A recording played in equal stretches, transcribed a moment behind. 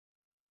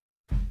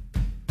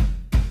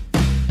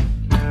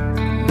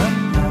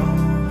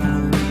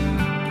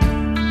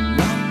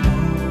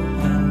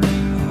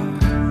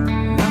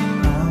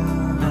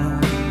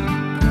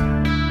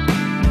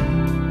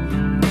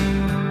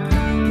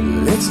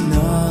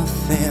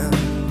nothing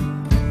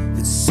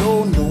that's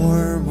so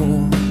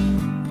normal.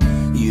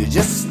 You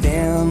just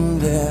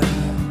stand there.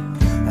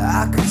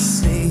 I could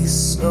say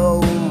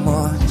so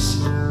much,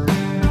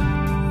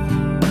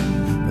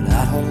 but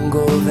I don't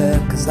go there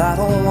 'cause I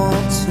don't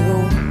want to.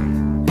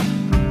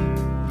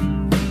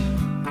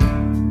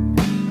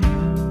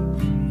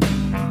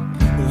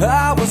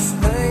 I was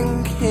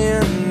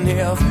thinking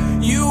if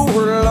you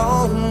were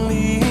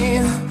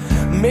lonely,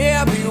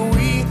 maybe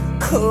we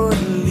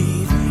could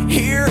leave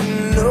here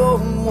and no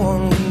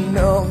one would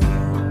know.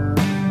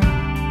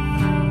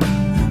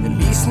 At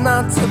least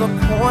not to the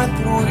point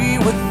that we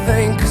would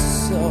think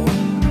so.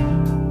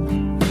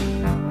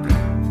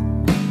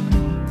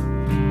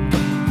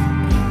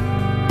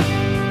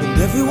 And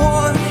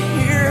everyone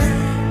here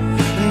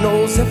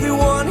knows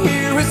everyone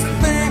here is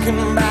thinking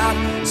about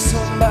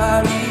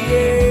somebody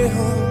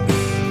else.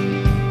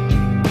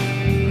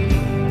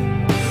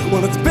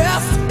 Well, it's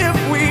best if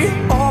we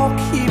all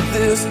keep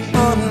this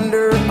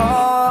under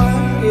our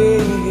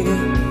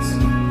heads.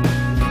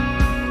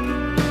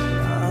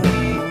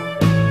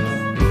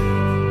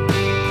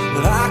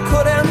 But I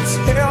couldn't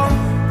tell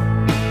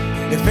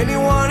if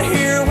anyone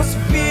here was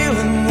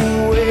feeling the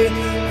way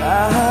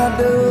I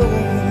do.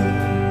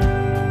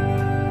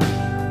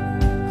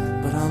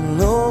 But I'm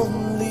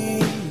lonely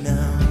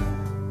now,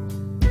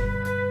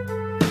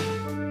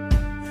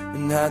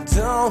 and I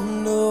don't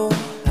know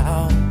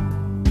how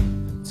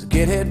to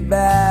get it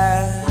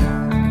back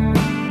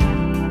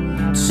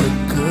to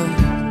good.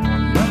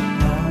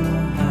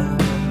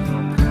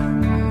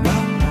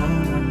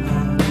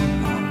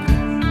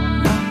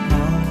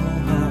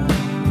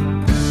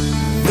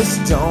 This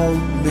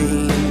don't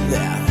mean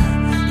that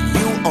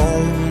you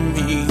own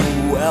me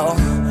well.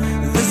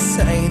 This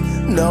ain't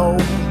no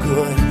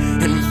good.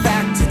 In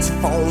fact, it's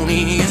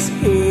phony as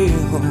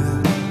hell.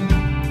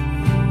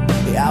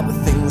 Yeah, but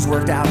things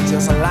worked out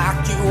just like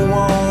you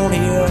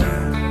wanted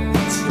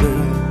to.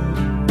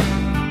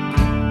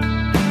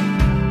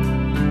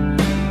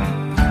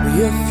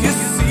 If you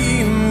see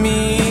me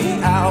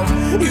out,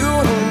 you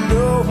don't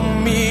know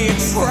me.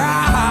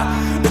 Try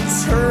to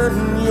turn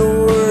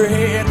your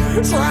head,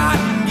 try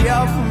to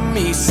give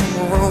me some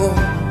room.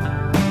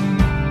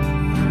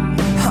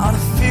 How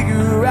to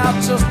figure out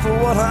just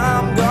what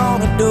I'm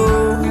gonna do.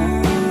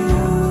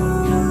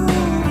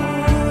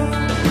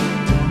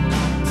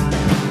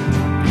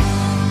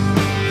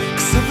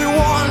 'Cause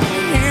everyone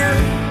here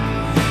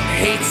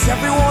hates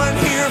everyone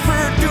here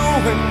for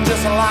doing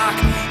just like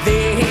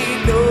they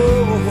do.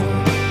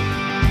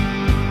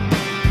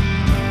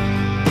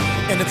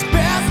 And it's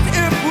best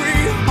if we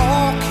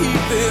all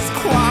keep this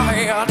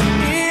quiet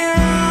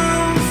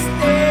instead.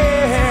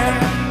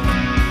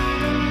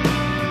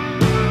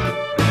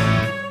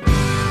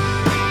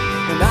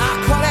 And I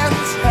couldn't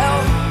tell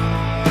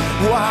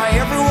why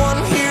everyone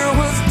here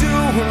was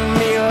doing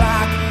me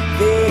like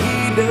they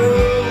do.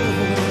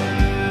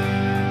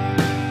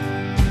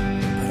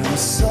 But I'm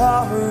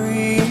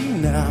sorry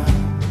now,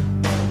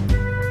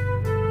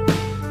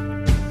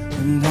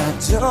 and I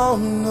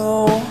don't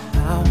know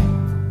how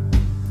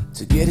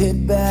to get it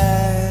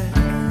back.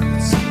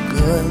 It's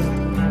good.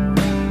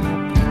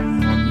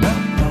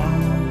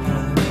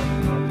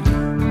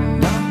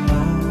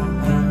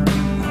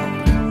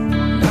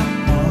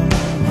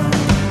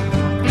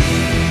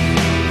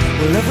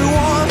 Well,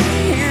 everyone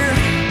here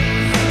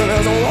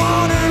there's a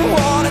wondering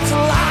what it's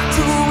like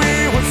to be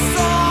with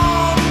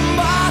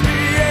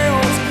somebody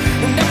else,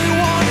 and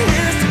everyone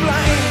here's to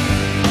blame.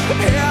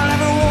 Hell,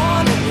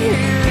 everyone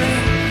here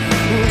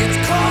gets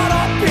caught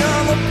up in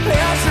the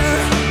pleasure,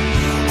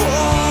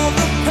 all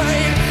the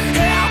pain.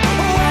 Yeah,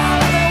 well,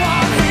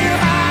 everyone here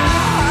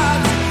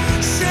hides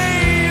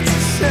shades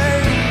of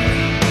shame.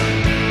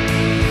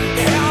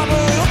 Yeah,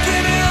 but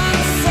looking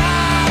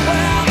inside,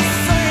 we're the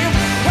same,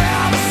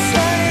 we're the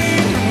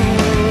same.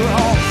 We're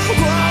all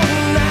grown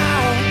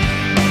now.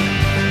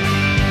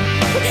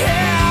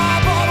 Yeah,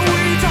 but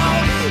we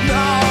don't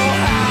know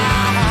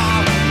how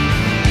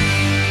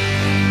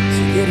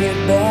to get it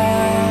back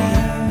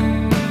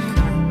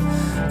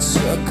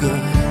so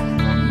good.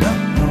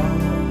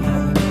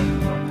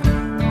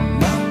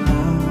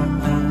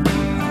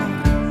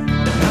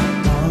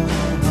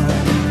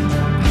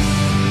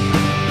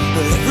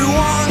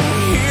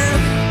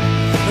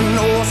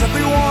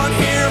 Everyone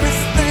here is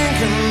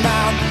thinking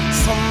about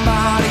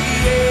somebody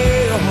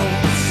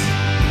else.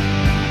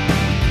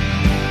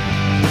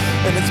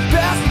 And it's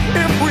best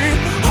if we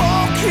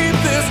all keep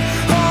this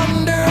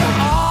under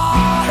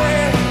our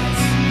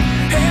heads.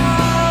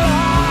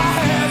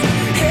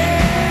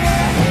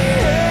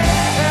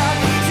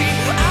 See,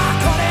 I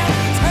couldn't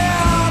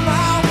tell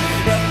now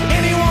if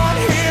anyone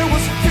here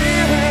was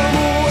feeling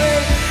the way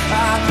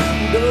I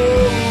do.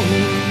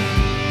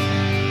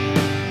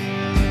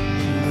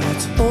 But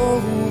it's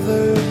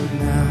over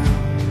now.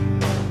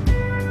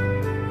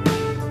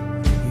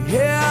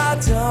 Yeah, I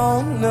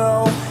don't know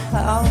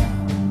how.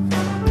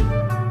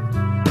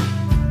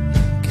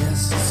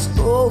 Guess it's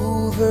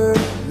over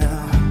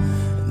now.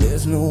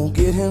 There's no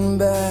getting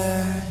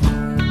back.